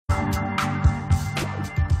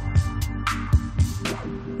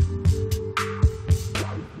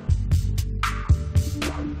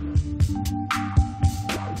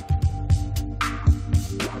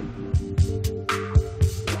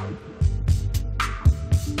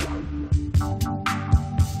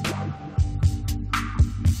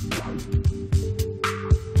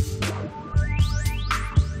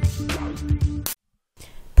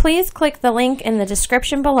Please click the link in the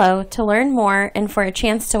description below to learn more and for a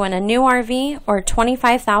chance to win a new RV or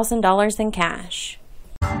 $25,000 in cash.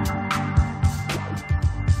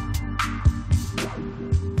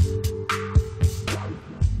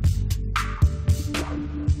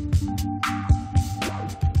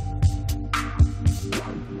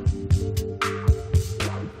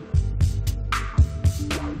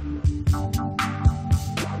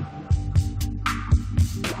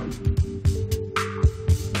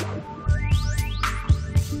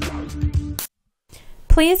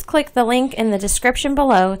 Please click the link in the description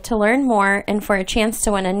below to learn more and for a chance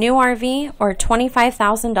to win a new RV or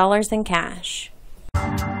 $25,000 in cash.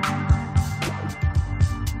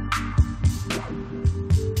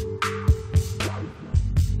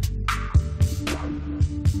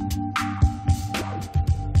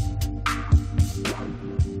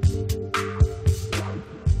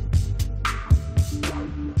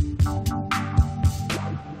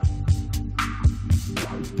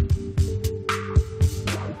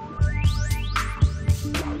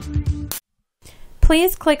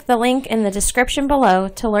 Please click the link in the description below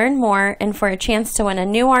to learn more and for a chance to win a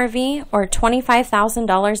new RV or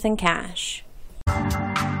 $25,000 in cash.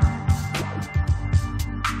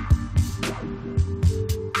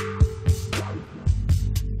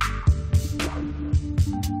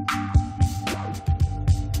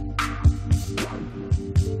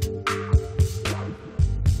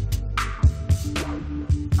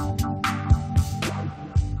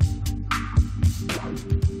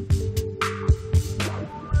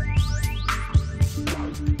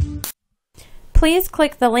 Please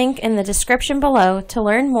click the link in the description below to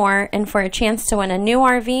learn more and for a chance to win a new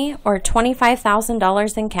RV or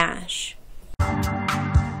 $25,000 in cash.